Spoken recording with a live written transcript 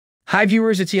Hi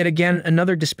viewers, it's yet again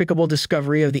another despicable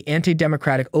discovery of the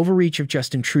anti-democratic overreach of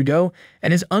Justin Trudeau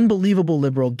and his unbelievable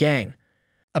liberal gang.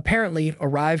 Apparently,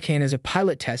 ArriveCAN is a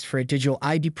pilot test for a digital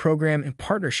ID program in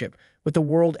partnership with the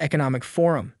World Economic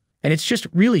Forum, and it's just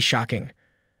really shocking.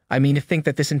 I mean, to think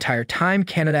that this entire time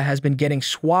Canada has been getting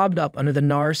swabbed up under the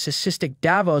narcissistic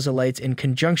Davos elites in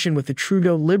conjunction with the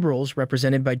Trudeau Liberals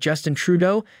represented by Justin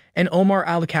Trudeau and Omar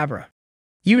Alghabra.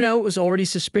 You know, it was already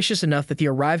suspicious enough that the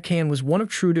ArriveCAN was one of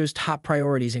Trudeau's top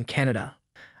priorities in Canada.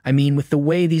 I mean, with the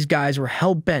way these guys were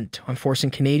hell-bent on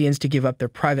forcing Canadians to give up their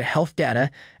private health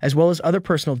data, as well as other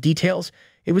personal details,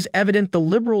 it was evident the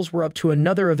Liberals were up to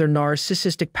another of their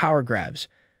narcissistic power grabs.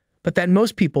 But that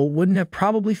most people wouldn't have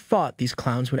probably thought these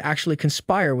clowns would actually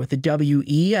conspire with the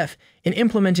WEF in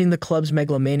implementing the club's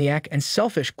megalomaniac and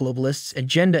selfish globalists'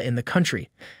 agenda in the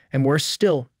country. And worse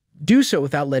still, do so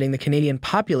without letting the Canadian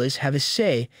populace have a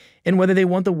say in whether they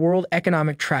want the World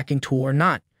Economic Tracking tool or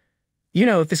not. You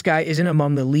know, if this guy isn't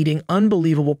among the leading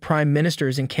unbelievable prime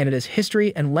ministers in Canada's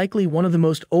history and likely one of the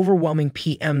most overwhelming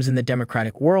PMs in the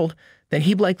democratic world, then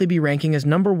he'd likely be ranking as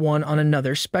 #1 on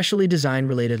another specially designed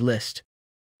related list.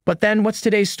 But then, what's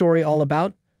today's story all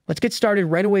about? Let's get started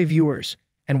right away, viewers.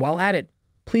 And while at it,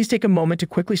 please take a moment to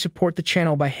quickly support the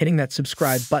channel by hitting that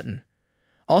subscribe button.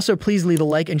 Also, please leave a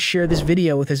like and share this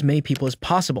video with as many people as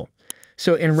possible.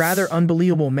 So, in rather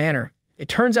unbelievable manner, it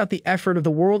turns out the effort of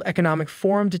the World Economic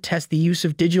Forum to test the use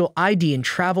of digital ID in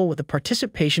travel with the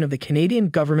participation of the Canadian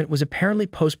government was apparently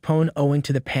postponed owing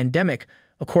to the pandemic,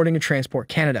 according to Transport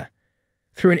Canada.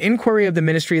 Through an inquiry of the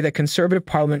ministry that Conservative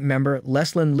Parliament member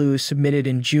Leslyn Liu submitted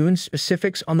in June,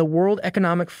 specifics on the World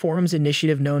Economic Forum's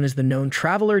initiative known as the Known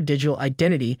Traveller Digital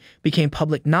Identity became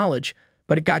public knowledge,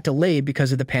 but it got delayed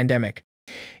because of the pandemic.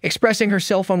 Expressing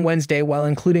herself on Wednesday while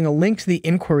including a link to the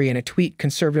inquiry in a tweet,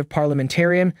 Conservative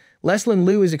parliamentarian Leslyn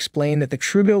Liu has explained that the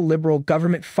Trudeau Liberal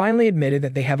government finally admitted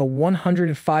that they have a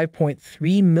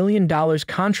 $105.3 million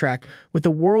contract with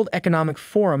the World Economic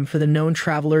Forum for the Known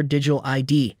Traveller Digital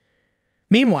ID.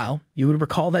 Meanwhile, you would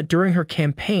recall that during her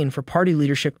campaign for party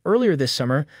leadership earlier this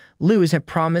summer, Liu had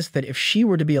promised that if she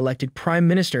were to be elected Prime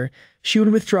Minister, she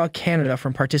would withdraw Canada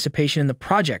from participation in the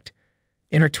project.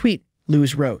 In her tweet, Liu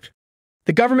wrote,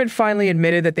 "The government finally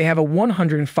admitted that they have a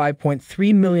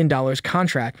 $105.3 million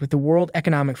contract with the World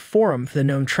Economic Forum for the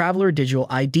Known Traveller Digital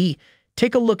ID.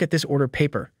 Take a look at this order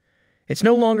paper. It's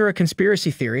no longer a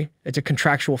conspiracy theory, it's a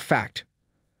contractual fact."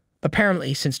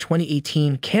 Apparently, since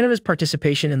 2018, Canada's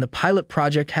participation in the pilot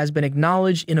project has been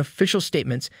acknowledged in official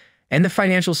statements, and the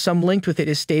financial sum linked with it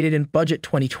is stated in Budget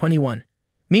 2021.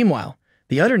 Meanwhile,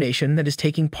 the other nation that is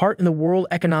taking part in the World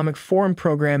Economic Forum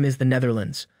program is the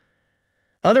Netherlands.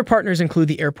 Other partners include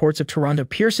the airports of Toronto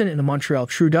Pearson and Montreal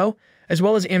Trudeau, as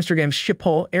well as Amsterdam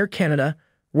Schiphol, Air Canada,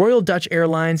 Royal Dutch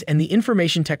Airlines, and the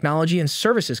information technology and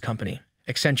services company,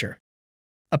 Accenture.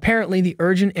 Apparently, the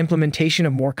urgent implementation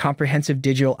of more comprehensive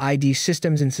digital ID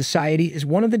systems in society is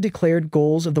one of the declared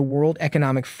goals of the World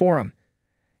Economic Forum.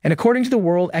 And according to the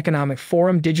World Economic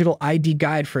Forum Digital ID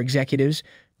Guide for Executives,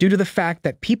 due to the fact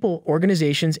that people,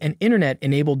 organizations, and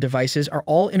internet-enabled devices are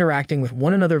all interacting with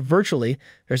one another virtually,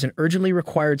 there's an urgently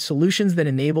required solutions that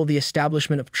enable the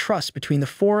establishment of trust between the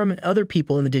forum and other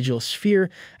people in the digital sphere,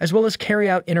 as well as carry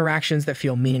out interactions that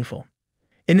feel meaningful.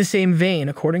 In the same vein,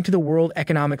 according to the World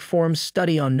Economic Forum's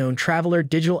study on known traveler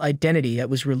digital identity that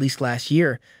was released last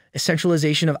year, a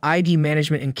centralization of ID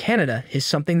management in Canada is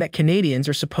something that Canadians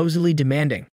are supposedly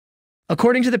demanding.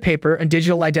 According to the paper, a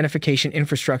digital identification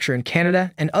infrastructure in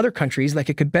Canada and other countries like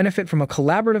it could benefit from a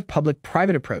collaborative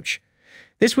public-private approach.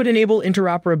 This would enable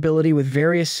interoperability with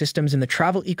various systems in the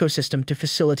travel ecosystem to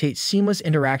facilitate seamless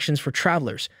interactions for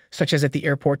travelers, such as at the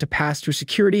airport to pass through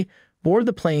security, board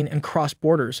the plane, and cross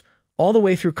borders, all the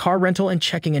way through car rental and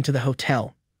checking into the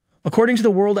hotel. According to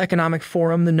the World Economic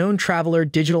Forum, the known traveler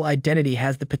digital identity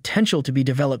has the potential to be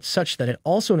developed such that it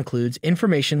also includes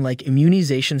information like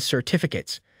immunization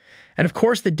certificates. And of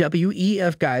course, the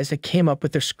WEF guys that came up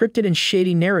with their scripted and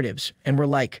shady narratives and were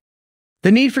like,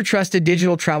 "The need for trusted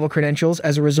digital travel credentials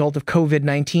as a result of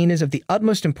COVID-19 is of the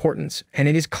utmost importance, and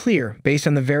it is clear, based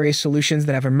on the various solutions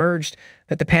that have emerged,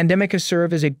 that the pandemic has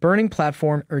served as a burning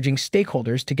platform urging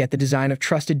stakeholders to get the design of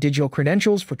trusted digital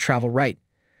credentials for travel right."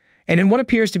 And in what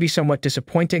appears to be somewhat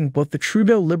disappointing, both the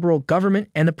Trudeau Liberal government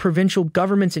and the provincial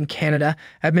governments in Canada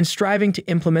have been striving to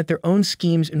implement their own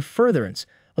schemes in furtherance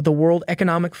of the World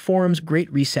Economic Forum's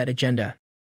Great Reset agenda.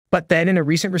 But then, in a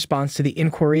recent response to the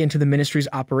inquiry into the ministry's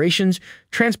operations,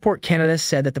 Transport Canada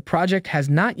said that the project has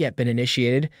not yet been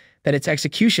initiated, that its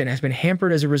execution has been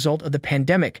hampered as a result of the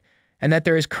pandemic, and that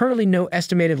there is currently no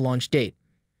estimated launch date.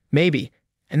 Maybe,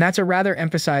 and that's a rather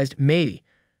emphasized maybe,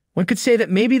 One could say that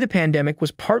maybe the pandemic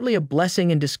was partly a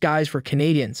blessing in disguise for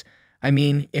Canadians. I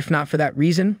mean, if not for that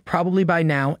reason, probably by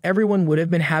now everyone would have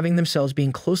been having themselves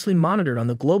being closely monitored on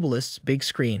the globalists' big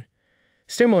screen.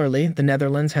 Similarly, the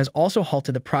Netherlands has also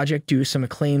halted the project due to some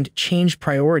acclaimed changed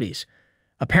priorities.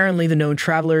 Apparently, the known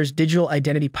traveler's digital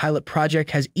identity pilot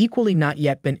project has equally not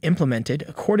yet been implemented,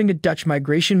 according to Dutch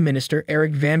Migration Minister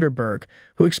Eric van der Berg,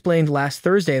 who explained last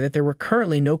Thursday that there were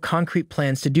currently no concrete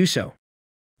plans to do so.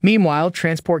 Meanwhile,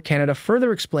 Transport Canada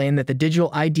further explained that the Digital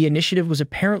ID initiative was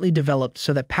apparently developed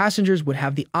so that passengers would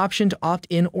have the option to opt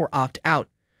in or opt out.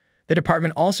 The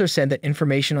department also said that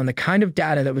information on the kind of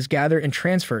data that was gathered and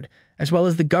transferred, as well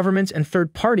as the governments and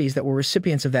third parties that were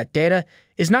recipients of that data,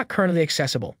 is not currently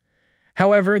accessible.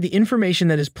 However, the information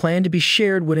that is planned to be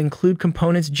shared would include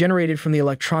components generated from the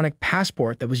electronic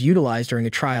passport that was utilized during the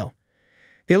trial.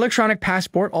 The electronic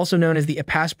passport, also known as the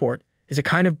e-passport, is a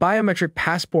kind of biometric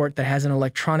passport that has an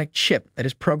electronic chip that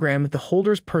is programmed with the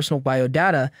holder's personal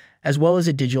biodata as well as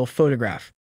a digital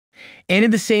photograph. And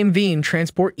in the same vein,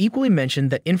 Transport equally mentioned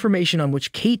that information on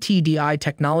which KTDI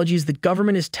technologies the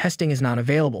government is testing is not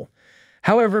available.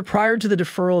 However, prior to the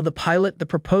deferral of the pilot, the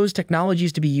proposed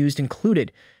technologies to be used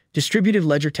included distributed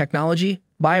ledger technology,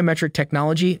 biometric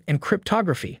technology, and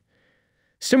cryptography.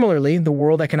 Similarly, the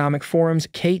World Economic Forum's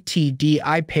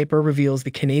KTDI paper reveals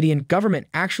the Canadian government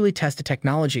actually tested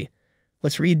technology.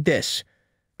 Let's read this.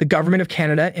 The Government of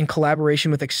Canada, in collaboration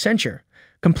with Accenture,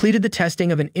 completed the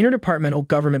testing of an interdepartmental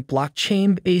government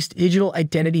blockchain-based digital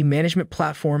identity management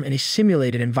platform in a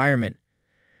simulated environment.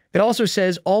 It also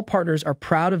says all partners are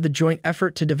proud of the joint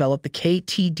effort to develop the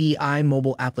KTDI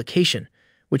mobile application,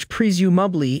 which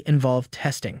presumably involved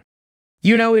testing.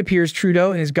 It appears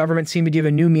Trudeau and his government seem to give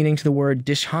a new meaning to the word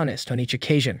dishonest on each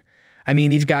occasion. I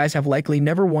mean, these guys have likely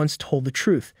never once told the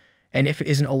truth, and if it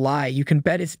isn't a lie, you can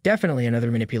bet it's definitely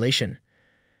another manipulation.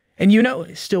 And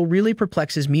it still really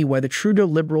perplexes me why the Trudeau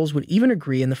Liberals would even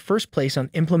agree in the first place on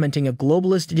implementing a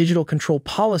globalist digital control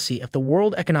policy at the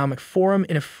World Economic Forum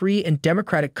in a free and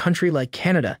democratic country like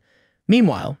Canada.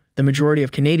 Meanwhile, the majority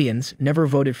of Canadians never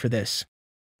voted for this.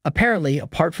 Apparently,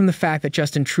 apart from the fact that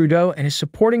Justin Trudeau and his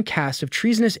supporting cast of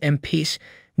treasonous MPs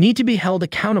need to be held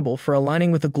accountable for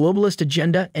aligning with the globalist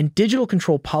agenda and digital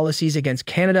control policies against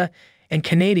Canada and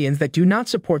Canadians that do not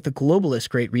support the globalist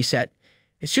Great Reset,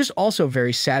 it's just also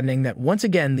very saddening that once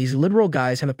again these liberal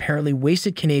guys have apparently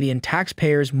wasted Canadian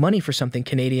taxpayers' money for something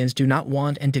Canadians do not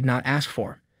want and did not ask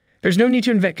for. There's no need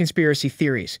to invent conspiracy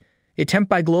theories. The attempt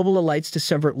by global elites to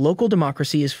subvert local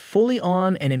democracy is fully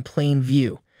on and in plain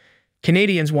view.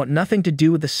 Canadians want nothing to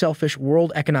do with the selfish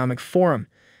World Economic Forum,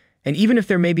 and even if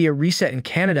there may be a reset in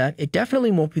Canada, it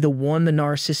definitely won't be the one the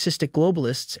narcissistic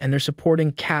globalists and their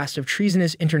supporting cast of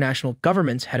treasonous international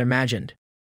governments had imagined.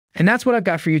 And that's what I've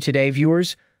got for you today,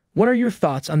 viewers. What are your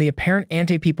thoughts on the apparent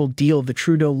anti-people deal of the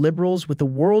Trudeau Liberals with the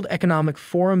World Economic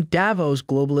Forum Davos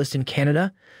globalists in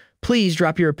Canada? Please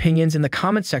drop your opinions in the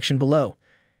comment section below.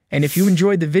 And if you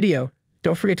enjoyed the video,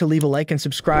 don't forget to leave a like and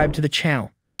subscribe to the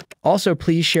channel. Also,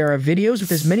 please share our videos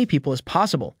with as many people as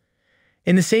possible.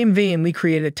 In the same vein, we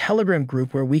created a Telegram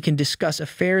group where we can discuss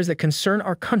affairs that concern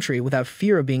our country without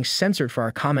fear of being censored for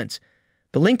our comments.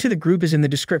 The link to the group is in the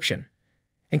description.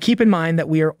 And keep in mind that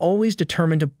we are always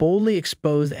determined to boldly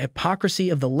expose the hypocrisy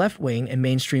of the left-wing and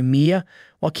mainstream media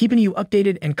while keeping you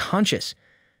updated and conscious.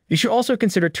 You should also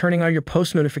consider turning on your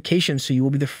post notifications so you will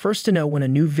be the first to know when a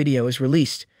new video is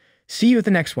released. See you at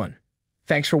the next one.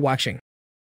 Thanks for watching.